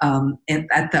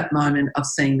 at that moment of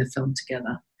seeing the film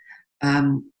together,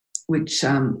 which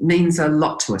means a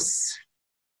lot to us.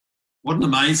 What an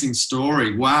amazing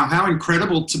story. Wow, how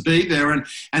incredible to be there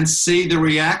and see the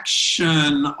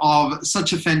reaction of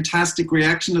such a fantastic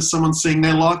reaction to someone seeing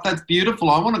their life. That's beautiful.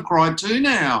 I want to cry too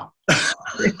now.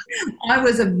 I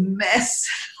was a mess.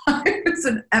 I was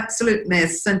an absolute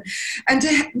mess. And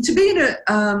to be in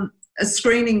a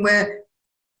screening where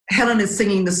Helen is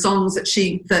singing the songs that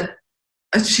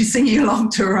she's singing along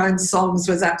to her own songs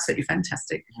was absolutely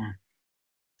fantastic.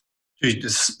 Gee,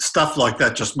 stuff like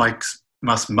that just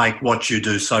must make what you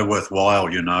do so worthwhile,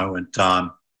 and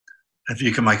if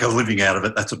you can make a living out of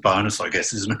it, that's a bonus, I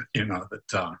guess, isn't it? It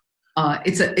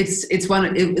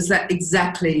was that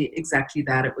exactly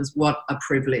that. It was what a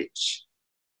privilege.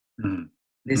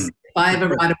 If I ever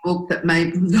write a book that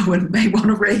no one may want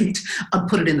to read, I'd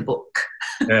put it in the book.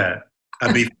 Yeah,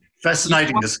 it'd be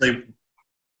fascinating to see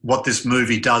what this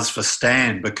movie does for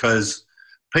Stan, because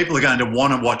people are going to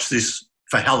want to watch this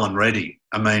for Helen Reddy.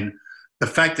 I mean, the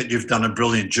fact that you've done a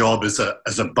brilliant job is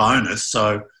a bonus.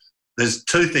 So there's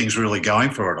two things really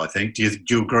going for it, I think. Do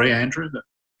you agree, Andrew?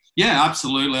 Yeah,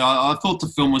 absolutely. I thought the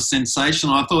film was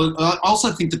sensational. I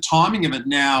also think the timing of it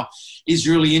now is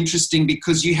really interesting,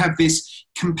 because you have this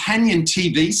companion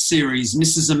TV series,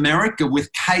 Mrs. America, with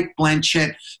Cate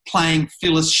Blanchett playing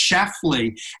Phyllis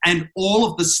Schlafly, and all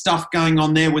of the stuff going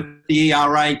on there with the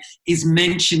ERA is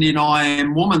mentioned in I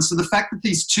Am Woman. So the fact that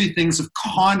these two things have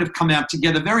kind of come out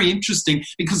together, very interesting,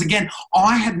 because again,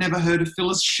 I had never heard of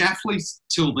Phyllis Schlafly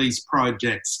till these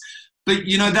projects. But,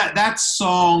 that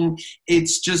song,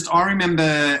 it's just, I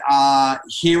remember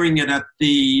hearing it at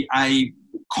a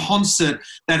concert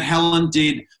that Helen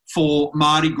did for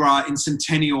Mardi Gras in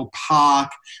Centennial Park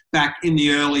back in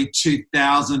the early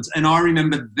 2000s. And I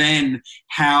remember then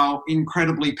how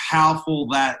incredibly powerful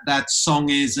that song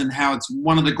is, and how it's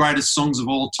one of the greatest songs of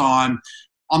all time.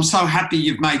 I'm so happy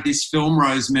you've made this film,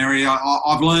 Rosemary.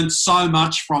 I've learned so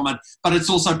much from it, but it's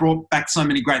also brought back so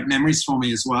many great memories for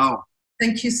me as well.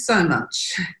 Thank you so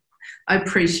much. I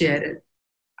appreciate it.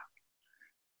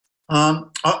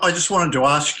 I just wanted to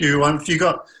ask you if you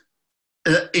got,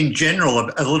 in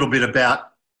general, a little bit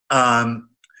about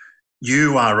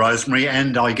you, Rosemary,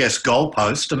 and I guess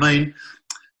Goalpost. I mean,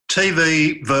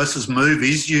 TV versus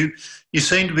movies. You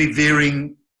seem to be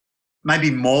veering maybe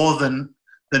more than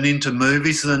into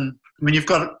movies. You've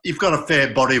got a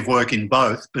fair body of work in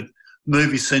both, but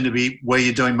movies seem to be where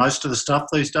you're doing most of the stuff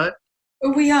these days.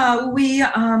 We are.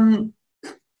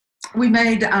 We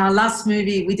made our last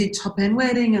movie. We did Top End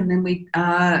Wedding, and then we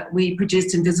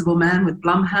produced Invisible Man with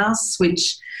Blumhouse,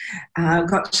 which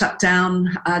got shut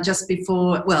down just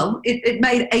before. Well, it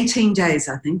made 18 days,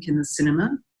 I think, in the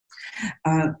cinema.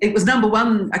 It was number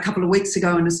one a couple of weeks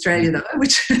ago in Australia, though,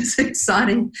 which is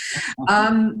exciting.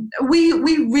 We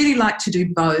really like to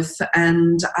do both,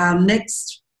 and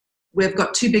next we've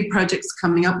got two big projects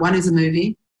coming up. One is a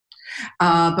movie.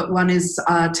 But one is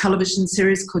a television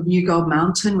series called New Gold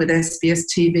Mountain with SBS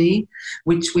TV,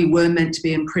 which we were meant to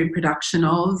be in pre-production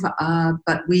of.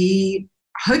 But we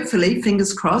hopefully,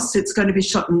 fingers crossed, it's going to be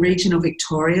shot in regional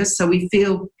Victoria. So we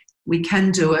feel we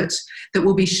can do it, that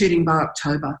we'll be shooting by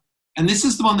October. And this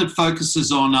is the one that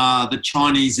focuses on the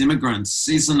Chinese immigrants,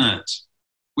 isn't it?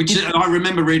 Which I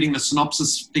remember reading the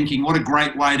synopsis thinking, what a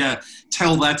great way to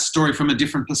tell that story from a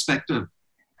different perspective.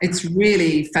 It's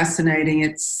really fascinating.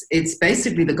 It's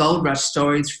basically the gold rush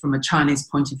stories from a Chinese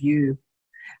point of view,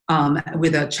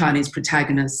 with a Chinese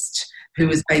protagonist who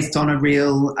is based on a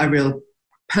real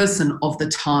person of the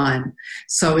time.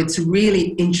 So it's a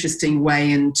really interesting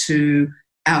way into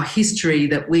our history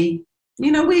that we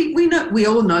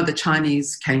all know the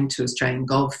Chinese came to Australian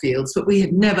goldfields, but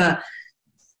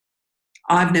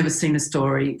I've never seen a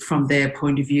story from their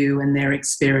point of view and their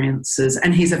experiences.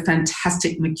 And he's a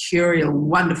fantastic, mercurial,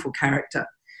 wonderful character.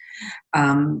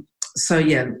 So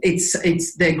yeah,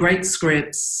 they're great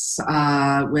scripts.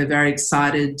 We're very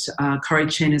excited. Corey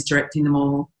Chen is directing them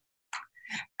all,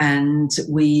 and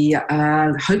we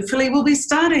hopefully will be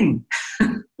starting.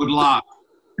 Good luck.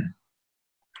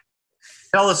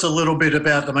 Tell us a little bit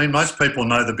about. Most people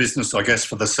know the business, I guess,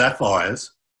 for the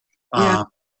sapphires. Yeah.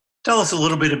 Tell us a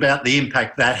little bit about the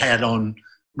impact that had on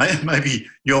maybe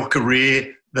your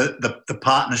career, the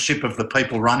partnership of the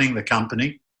people running the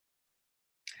company.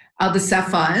 The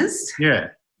sapphires. Yeah.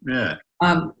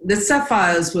 The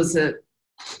sapphires was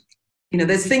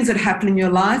there's things that happen in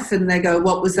your life, and they go,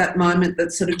 what was that moment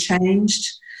that sort of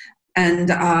changed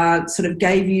and sort of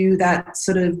gave you that,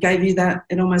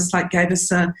 it almost like gave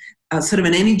us a sort of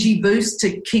an energy boost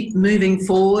to keep moving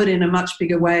forward in a much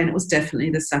bigger way, and it was definitely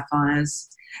the sapphires.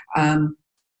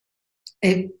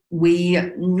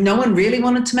 No one really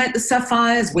wanted to make the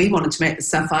Sapphires. We wanted to make the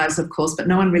Sapphires, of course, but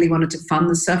no one really wanted to fund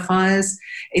the Sapphires.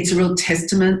 It's a real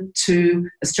testament to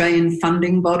Australian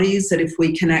funding bodies that if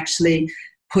we can actually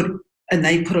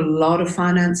they put a lot of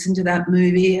finance into that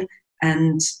movie,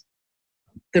 and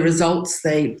the results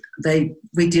we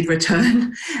did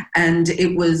return, and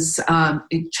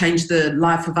it changed the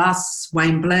life of us.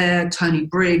 Wayne Blair, Tony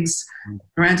Briggs,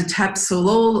 Miranda Tapsell,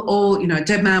 all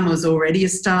Dead Man was already a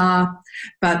star,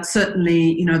 but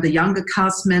certainly the younger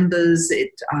cast members,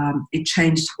 it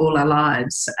changed all our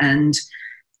lives, and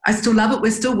I still love it.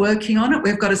 We're still working on it.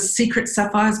 We've got a secret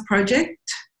Sapphires project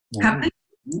happening.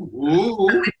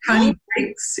 With Tony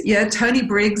Briggs, Tony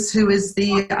Briggs, who is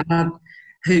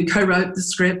who co-wrote the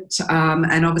script,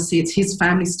 and obviously it's his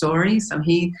family story, so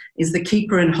he is the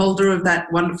keeper and holder of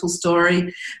that wonderful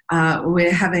story.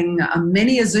 We're having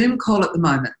many a Zoom call at the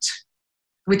moment,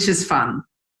 which is fun.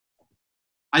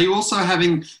 Are you also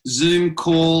having Zoom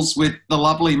calls with the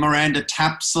lovely Miranda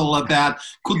Tapsell about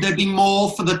could there be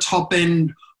more for the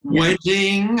top-end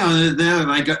wedding?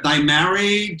 They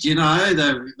married,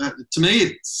 to me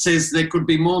it says there could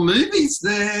be more movies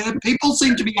there. People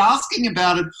seem to be asking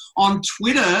about it on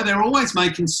Twitter. They're always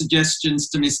making suggestions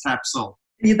to Miss Tapsell.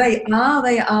 Yeah,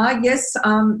 they are, yes.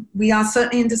 We are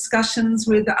certainly in discussions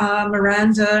with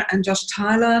Miranda and Josh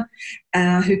Tyler,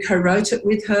 who co-wrote it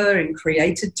with her and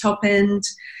created Top End.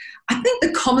 I think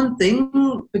the common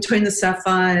thing between the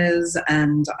Sapphires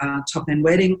and Top End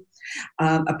Wedding,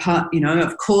 apart,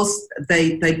 of course,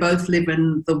 they both live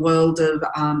in the world of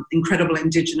incredible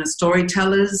Indigenous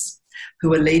storytellers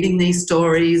who are leading these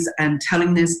stories and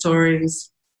telling their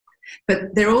stories,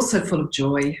 but they're also full of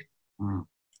joy.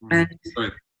 And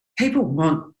people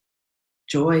want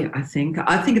joy, I think.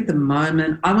 I think at the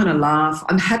moment I want to laugh.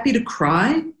 I'm happy to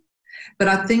cry, but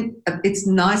I think it's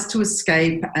nice to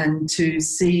escape and to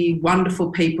see wonderful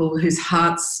people whose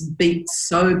hearts beat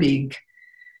so big.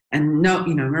 And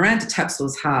Miranda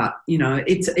Tapsell's heart,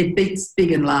 it beats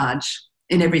big and large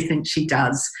in everything she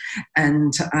does.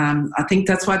 And I think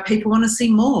that's why people want to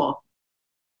see more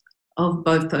of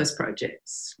both those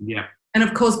projects. Yeah. And,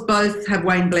 of course, both have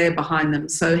Wayne Blair behind them,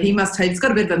 so he's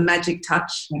got a bit of a magic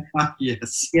touch.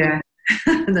 Yes. Yeah.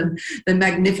 the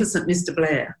magnificent Mr.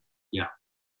 Blair. Yeah.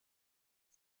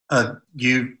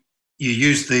 You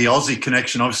used the Aussie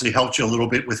connection, obviously helped you a little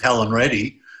bit with Helen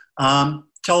Reddy.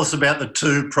 Tell us about the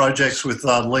two projects with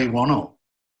Lee Wannell.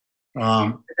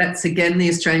 That's, again, the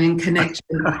Australian connection.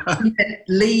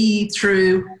 Lee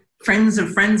through friends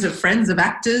of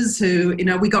actors who,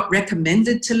 we got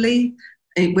recommended to Lee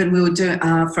when we were doing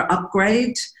for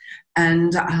Upgrade,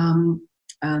 and an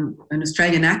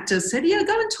Australian actor said,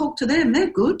 go and talk to them, they're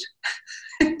good.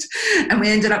 And we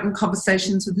ended up in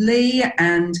conversations with Lee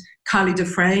and Kylie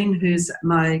Dufresne, who's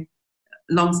my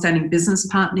long-standing business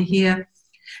partner here,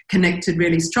 connected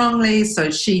really strongly. So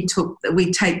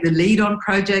we take the lead on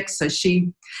projects. So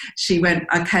she went,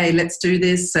 okay, let's do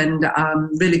this, and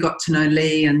really got to know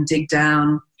Lee and dig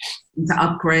down into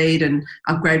Upgrade, and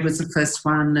Upgrade was the first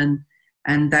one,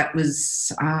 and that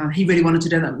was, he really wanted to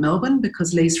do that in Melbourne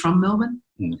because Lee's from Melbourne.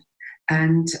 Mm.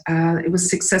 And it was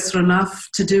successful enough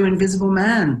to do Invisible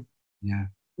Man. Yeah.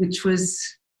 Which was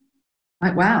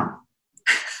like, wow.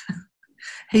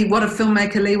 What a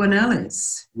filmmaker Lee Wannell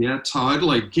is. Yeah,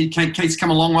 totally. He's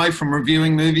come a long way from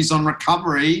reviewing movies on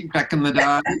Recovery back in the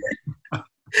day.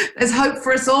 There's hope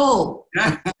for us all.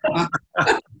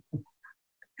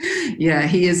 Yeah,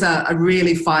 he is a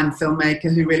really fine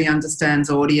filmmaker who really understands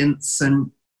audience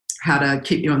and how to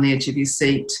keep you on the edge of your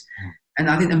seat. And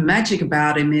I think the magic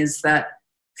about him is that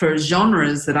for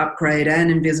genres that Upgrade and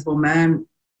Invisible Man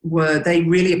they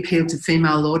really appealed to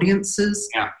female audiences.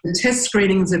 Yeah. The test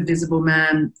screenings of Invisible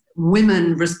Man,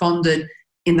 women responded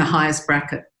in the highest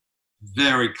bracket.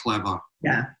 Very clever.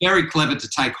 Yeah. Very clever to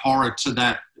take horror to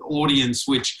that audience,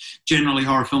 which generally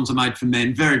horror films are made for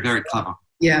men. Very, very clever.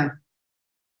 Yeah.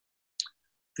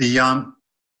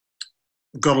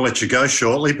 Got to let you go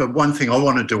shortly, but one thing I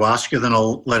wanted to ask you, then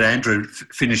I'll let Andrew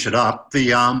finish it up.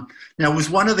 Now, was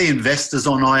one of the investors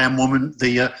on I Am Woman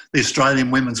the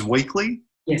Australian Women's Weekly?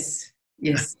 Yes.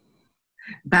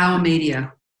 Bauer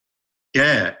Media.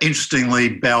 Yeah,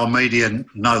 interestingly, Bauer Media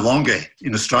no longer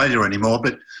in Australia anymore,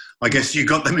 but I guess you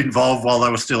got them involved while they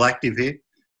were still active here?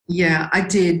 Yeah, I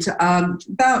did.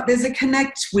 There's a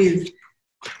connect with,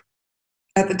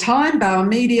 at the time, Bauer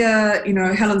Media,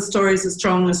 Helen's Story is a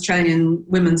strong Australian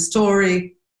women's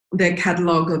story. Their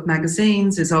catalogue of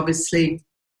magazines is obviously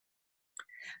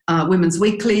Women's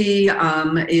Weekly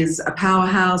is a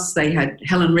powerhouse. They had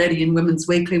Helen Reddy in Women's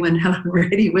Weekly when Helen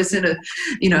Reddy was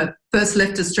first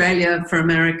left Australia for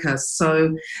America.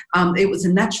 So it was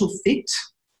a natural fit,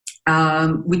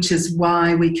 which is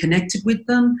why we connected with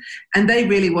them. And they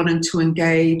really wanted to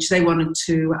engage. They wanted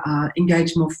to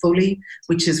engage more fully,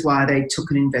 which is why they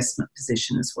took an investment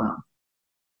position as well.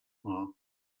 Oh,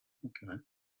 okay.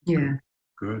 Yeah.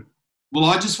 Good. Well,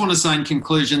 I just want to say in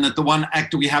conclusion that the one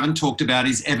actor we haven't talked about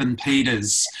is Evan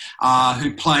Peters,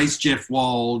 who plays Jeff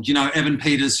Wald. You know, Evan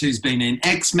Peters, who's been in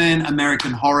X-Men,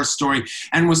 American Horror Story,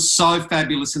 and was so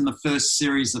fabulous in the first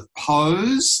series of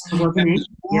Pose. It was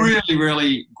really,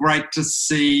 really great to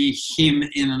see him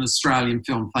in an Australian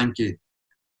film. Thank you.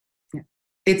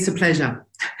 It's a pleasure.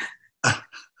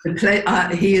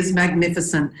 He is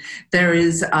magnificent.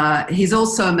 He's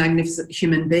also a magnificent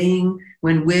human being.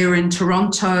 When we're in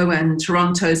Toronto and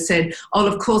Toronto said, oh,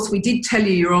 of course, we did tell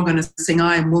you you're all going to sing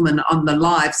I Am Woman on the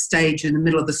live stage in the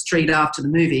middle of the street after the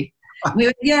movie. We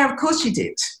went, yeah, of course you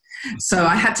did. So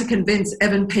I had to convince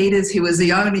Evan Peters, he was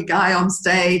the only guy on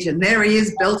stage, and there he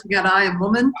is belting out I Am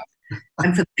Woman.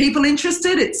 And for the people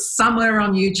interested, it's somewhere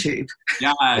on YouTube.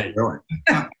 Yay.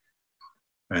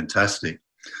 Fantastic.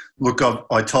 Look,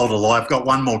 I told a lie. I've got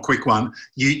one more quick one.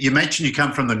 You mentioned you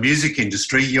come from the music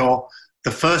industry. The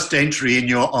first entry in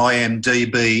your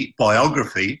IMDb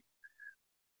biography,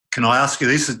 can I ask you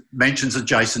this? It mentions a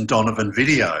Jason Donovan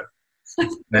video.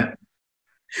 Now,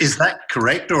 is that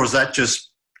correct, or is that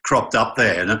just cropped up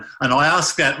there? And I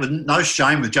ask that with no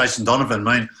shame with Jason Donovan.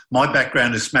 I mean, my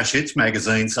background is Smash Hits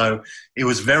magazine, so it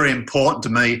was very important to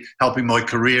me helping my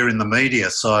career in the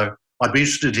media. So I'd be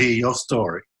interested to hear your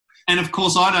story. And, of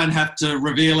course, I don't have to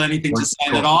reveal anything to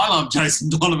say that I love Jason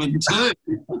Donovan too.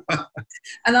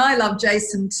 And I love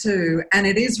Jason too. And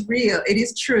it is real. It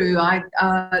is true.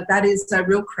 That is a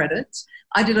real credit.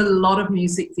 I did a lot of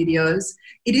music videos.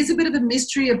 It is a bit of a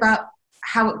mystery about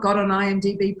how it got on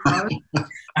IMDb Pro.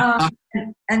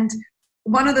 And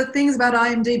one of the things about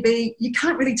IMDb, you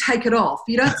can't really take it off.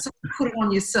 You don't sort of put it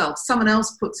on yourself. Someone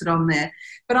else puts it on there.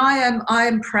 But I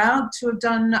am proud to have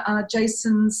done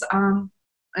Jason's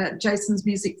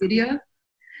music video.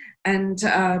 And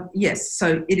yes,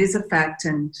 so it is a fact,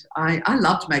 and I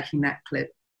loved making that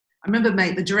clip. I remember,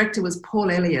 the director was Paul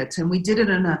Elliott, and we did it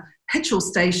in a petrol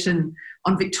station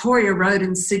on Victoria Road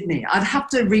in Sydney. I'd have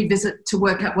to revisit to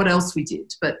work out what else we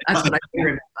did, but that's what I can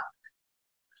remember.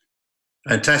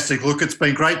 Fantastic. Look, it's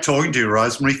been great talking to you,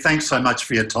 Rosemary. Thanks so much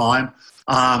for your time.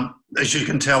 As you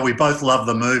can tell, we both love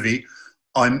the movie.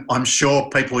 I'm sure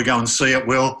people who go and see it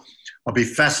will. It'll be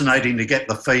fascinating to get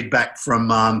the feedback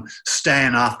from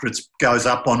Stan after it goes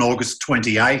up on August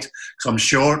 28. So I'm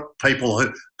sure people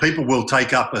will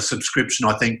take up a subscription,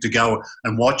 I think, to go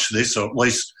and watch this, or at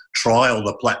least trial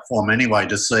the platform anyway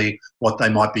to see what they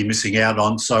might be missing out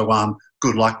on. So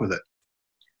good luck with it.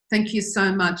 Thank you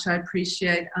so much. I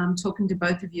appreciate talking to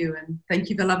both of you, and thank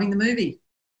you for loving the movie.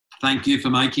 Thank you for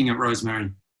making it,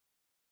 Rosemary.